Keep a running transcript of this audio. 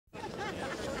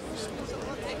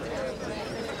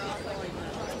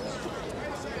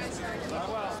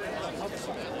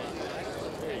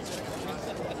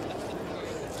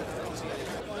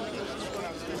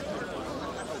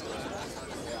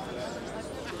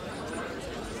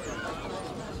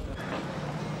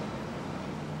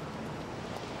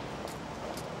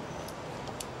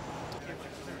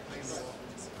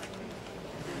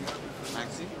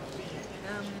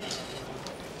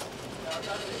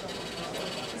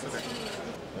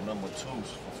number 2s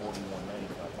for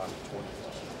 $41.95, pocket 20.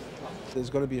 There's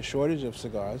going to be a shortage of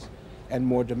cigars and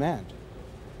more demand.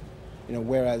 You know,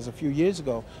 whereas a few years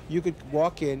ago, you could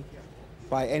walk in,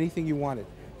 buy anything you wanted,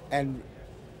 and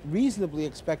reasonably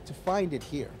expect to find it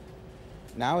here.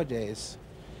 Nowadays,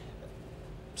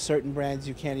 certain brands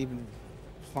you can't even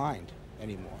find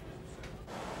anymore.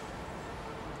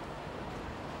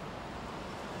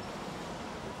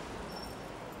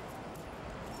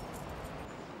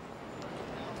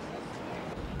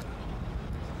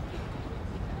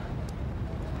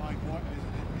 Like what, is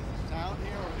it sound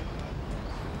here or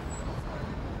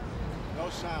no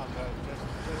sound,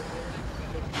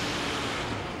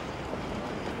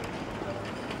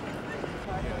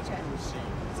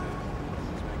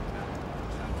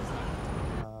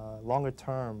 Longer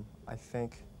term, I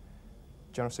think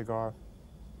General Cigar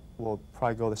will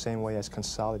probably go the same way as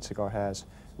Consolidated Cigar has,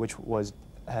 which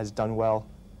has done well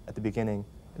at the beginning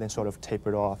and then sort of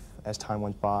tapered off as time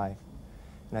went by.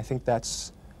 And I think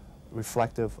that's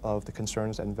reflective of the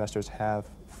concerns that investors have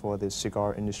for the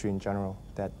cigar industry in general,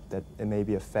 that it may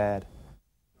be a fad.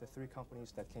 The 3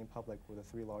 companies that came public were the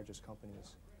 3 largest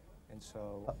companies. And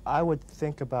so I would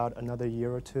think about another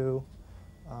year or two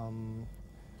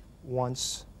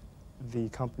once the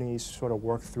companies sort of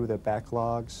work through their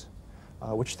backlogs,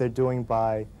 which they're doing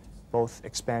by both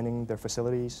expanding their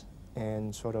facilities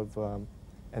and sort of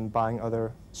and buying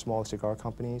other small cigar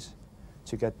companies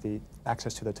to get the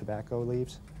access to the tobacco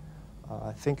leaves.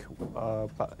 I think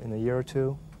in a year or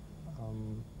two,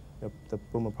 the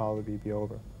boom will probably be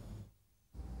over.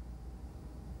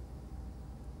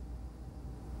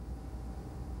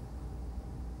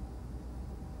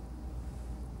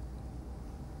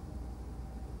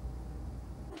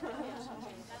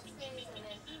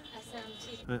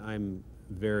 I'm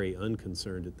very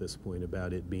unconcerned at this point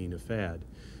about it being a fad.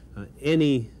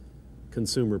 Any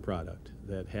consumer product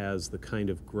that has the kind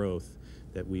of growth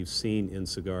that we've seen in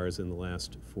cigars in the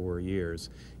last 4 years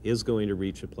is going to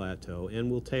reach a plateau and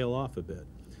will tail off a bit.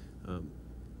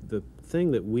 The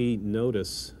thing that we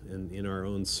notice in our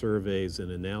own surveys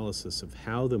and analysis of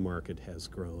how the market has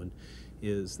grown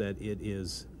is that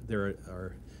there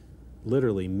are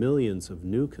literally millions of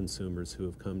new consumers who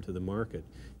have come to the market.